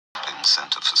and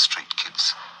centre for street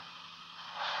kids.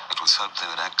 It was hoped they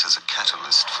would act as a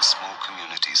catalyst for small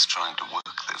communities trying to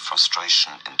work their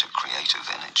frustration into creative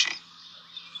energy.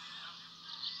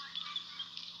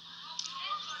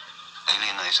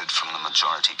 Alienated from the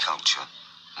majority culture,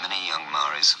 many young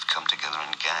Maoris have come together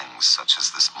in gangs such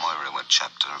as this Moerewa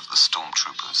chapter of the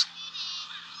StormTroopers.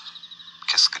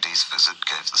 Kiskadi's visit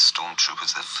gave the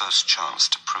StormTroopers their first chance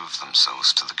to prove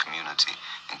themselves to the community,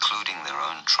 including their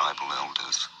own tribal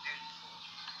elders.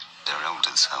 Their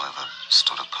elders, however,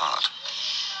 stood apart.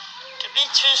 To be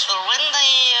truthful, when the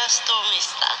stormy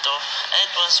started off, it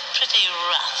was pretty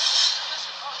rough.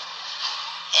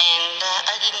 And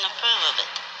I didn't approve of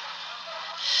it.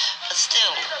 But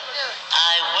still,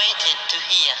 I waited to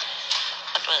hear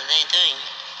what were they doing.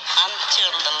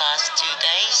 Until the last 2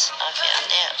 days, I found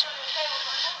out.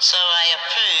 So I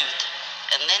approved.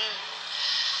 And then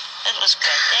it was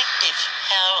quite active,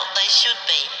 how they should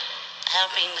be,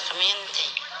 helping the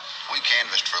community. We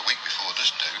canvassed for a week before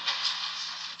this due.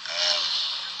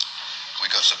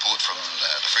 We got support from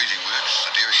the freezing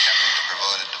works, the dairy company that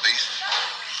provided the beef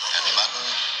and the mutton.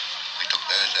 We took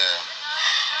those,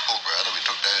 pork rather, we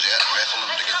took those out and raffled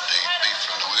them to get the beef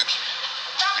from the works.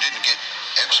 We didn't get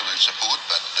absolute support,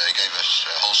 but they gave us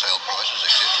wholesale prices,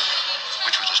 etc.,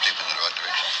 which was a step in the right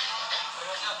direction.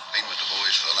 Been with the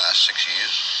boys for the last 6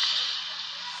 years,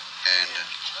 and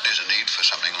there's a need for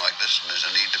something like this, and there's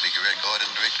a need to be guided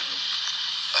and directed. And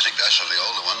I think us, the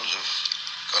older ones, have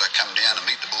got to come down and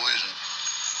meet the boys and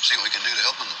see what we can do to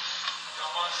help them. No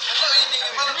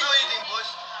eating, boys.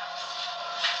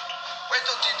 Wait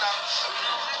till tea time.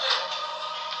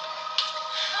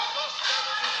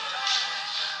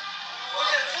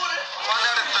 Find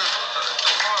out if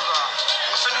the cars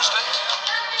are finished, eh?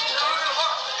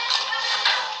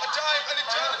 An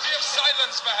eternity of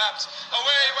silence, perhaps. A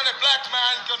way when a black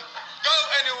man can go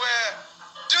anywhere,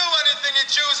 do anything he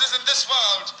chooses in this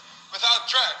world without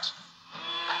dread.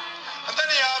 And then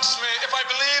he asked me if I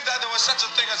believed that there was such a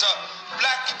thing as a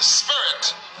black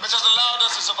spirit which has allowed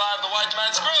us to survive the white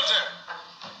man's cruelty.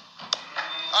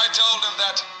 I told him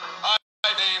that I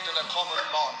believed in a common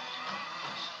bond,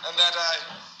 and that I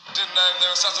didn't know if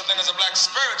there was such a thing as a black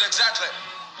spirit exactly.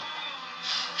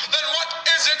 Then what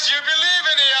is it you believe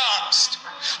in, he asked.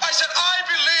 I said, I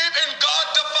believe in God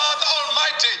the Father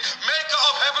Almighty, maker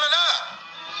of heaven and earth.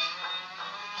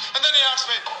 And then he asked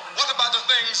me, what about the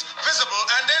things visible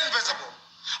and invisible?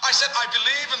 I said, I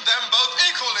believe in them both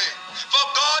equally, for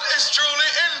God is truly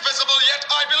invisible, yet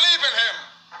I believe in him.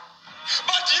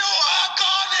 But you are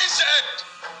God, he said.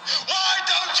 Why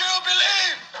don't you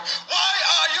believe? Why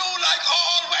are you like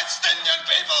all West Indian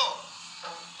people?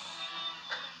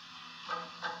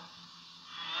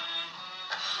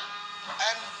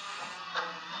 And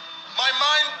my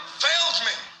mind failed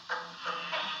me,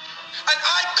 and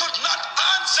I could not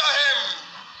answer him.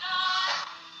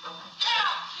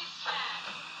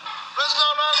 Bless the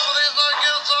Lord for these thy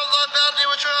gifts of thy bounty,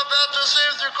 which we are about to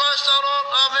receive through Christ our Lord.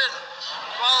 Amen.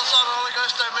 Father, Son, and Holy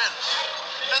Ghost, amen.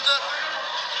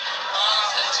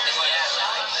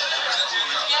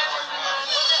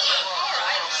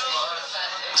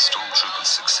 The StormTroopers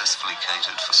successfully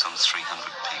catered for some 300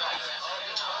 people.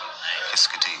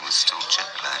 Kiskadi was still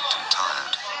jet-lagged and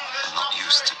tired, and not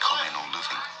used to communal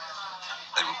living.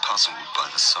 They were puzzled by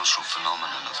the social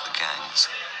phenomenon of the gangs,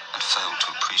 and failed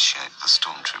to appreciate the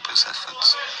StormTroopers'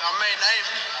 efforts. Our main aim,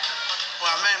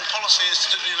 our main policy is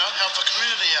to, help the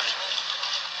community out.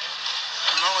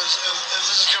 If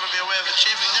this is going to be a way of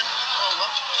achieving it, oh well,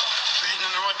 we're heading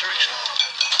in the right direction.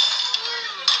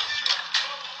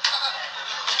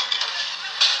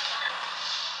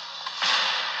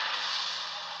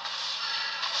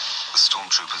 The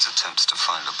StormTroopers' attempts to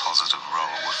find a positive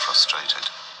role were frustrated.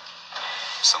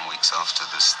 Some weeks after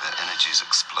this, their energies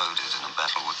exploded in a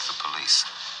battle with the police,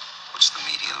 which the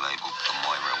media labeled the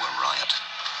Moerewa riot.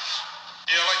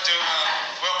 Yeah, I'd like to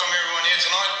welcome everyone here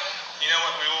tonight. You know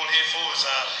what we're all here for is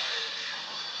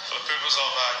for the purpose of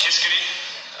Kiskadi.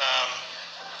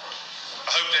 I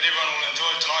hope that everyone will enjoy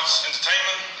tonight's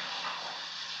entertainment.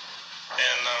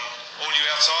 And all you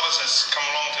outsiders that's come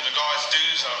along to the guys'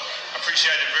 dues, I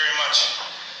appreciate it very much.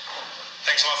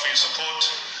 Thanks a lot for your support.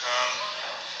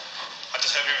 I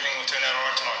just hope everything will turn out all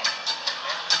right tonight.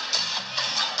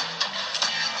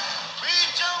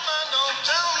 Reach your man, don't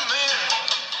tell me,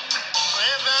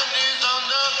 heaven is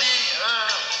under the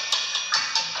earth.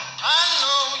 I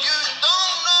know you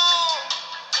don't know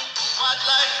what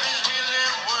life is really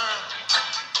worth.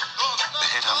 The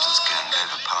Headhunters gang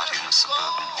gave a party in a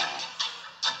suburban hall.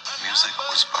 Music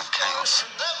was by Chaos,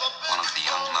 one of the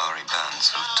young Maori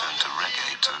bands who have turned to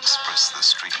reggae to express their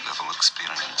street-level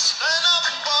experience. Stand up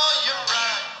for your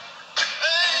right.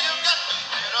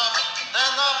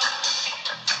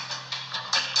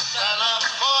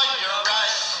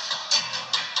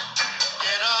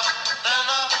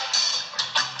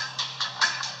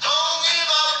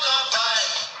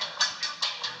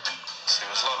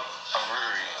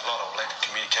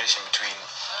 communication between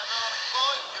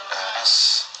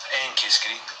us and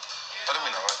Kiskiri. But it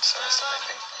went alright, so that's the main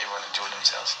thing. Everyone enjoyed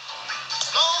themselves.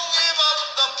 Don't give up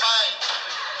the fight.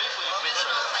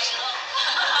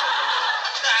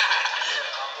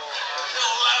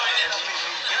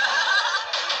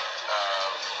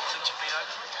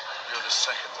 You're the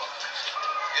second one.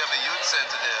 We have a youth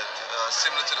center there,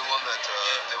 similar to the one that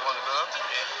they want to develop.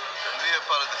 And we are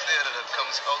part of the theater that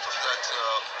comes out of that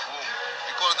womb.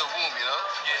 We call it the womb, you know?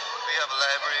 Yeah. We have a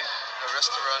library, a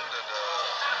restaurant, and the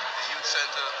youth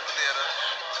center, theater.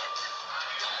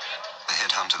 The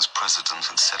Headhunters president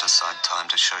had set aside time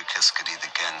to show Kiskadi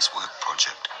the gang's work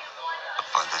project, but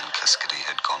by then Kiskadi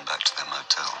had gone back to their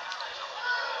motel.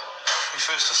 We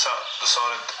first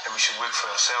decided that we should work for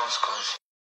ourselves because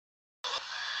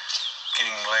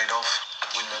getting laid off,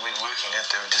 when they weren't working that,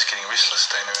 they were just getting restless,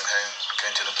 staying around home,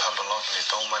 going to the pub a lot, and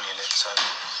there's no money in it. So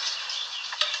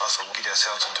I thought we'll get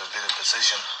ourselves into a better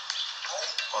position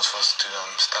was for us to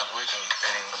start working,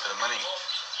 earning a bit of money,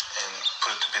 and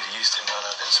put it to better use than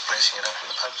rather than splashing it up in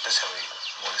the pub. That's how we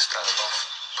more or less started off,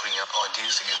 putting up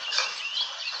ideas together.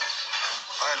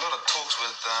 I had a lot of talks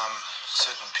with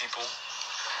certain people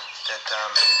that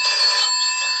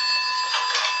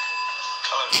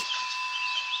hello.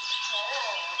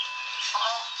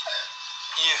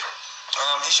 Yeah,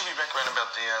 he should be back around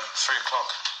about the 3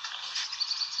 o'clock.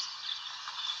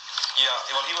 Yeah,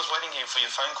 well, he was waiting here for your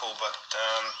phone call, but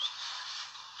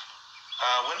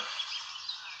when?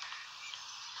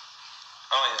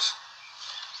 Oh, yes.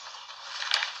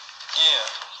 Yeah.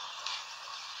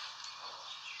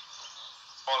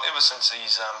 Well, ever since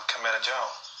he's come out of jail,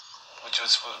 which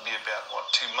would be about, what,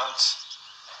 2 months?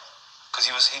 Because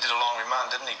he did a long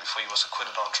remand, didn't he, before he was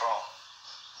acquitted on trial?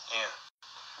 Yeah.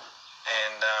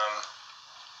 And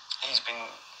he's been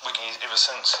working ever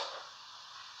since.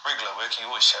 Regular work, he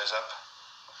always shows up.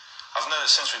 I've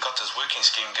noticed since we got this working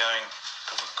scheme going,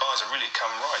 the guys have really come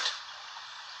right.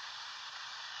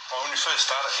 Well, when we first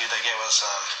started here, they gave us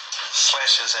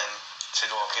slashes and said,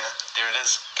 well, you know, there it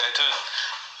is, go to it.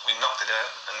 We knocked it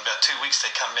out, and in about 2 weeks they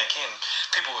come back in.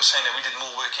 People were saying that we did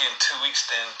more work here in 2 weeks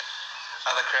than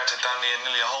other crowds had done there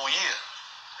nearly a whole year.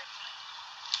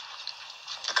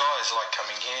 The guys like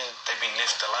coming here, they've been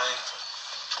left alone.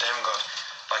 They haven't got,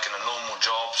 like in the normal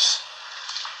jobs,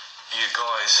 you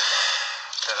guys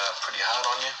that are pretty hard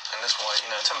on you. And that's why, you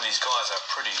know, some of these guys are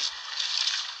pretty,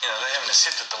 you know, they haven't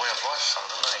accepted the way of life, some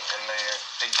of them, and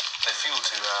they feel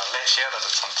to lash out at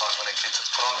it sometimes when it gets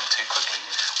put on them too quickly.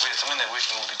 Whereas when they're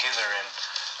working all together and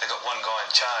they got one guy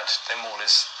in charge, they more or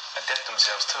less adapt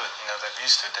themselves to it. You know, they're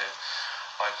used to it. They're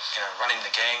like, you know, running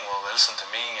the gang while they listen to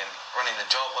me, and running the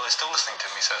job while they're still listening to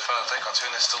me. So as far as they're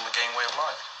concerned, it's still the gang way of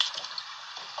life.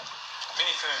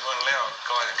 Many firms won't allow a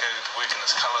guy to go to work in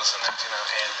his colours and that, you know,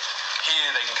 and here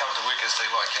they can come to work as they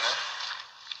like, you know.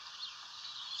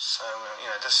 So, you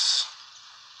know, this...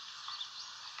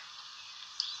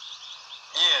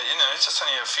 Yeah, you know, it's just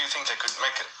only a few things that could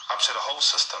make it upset a whole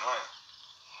system, eh?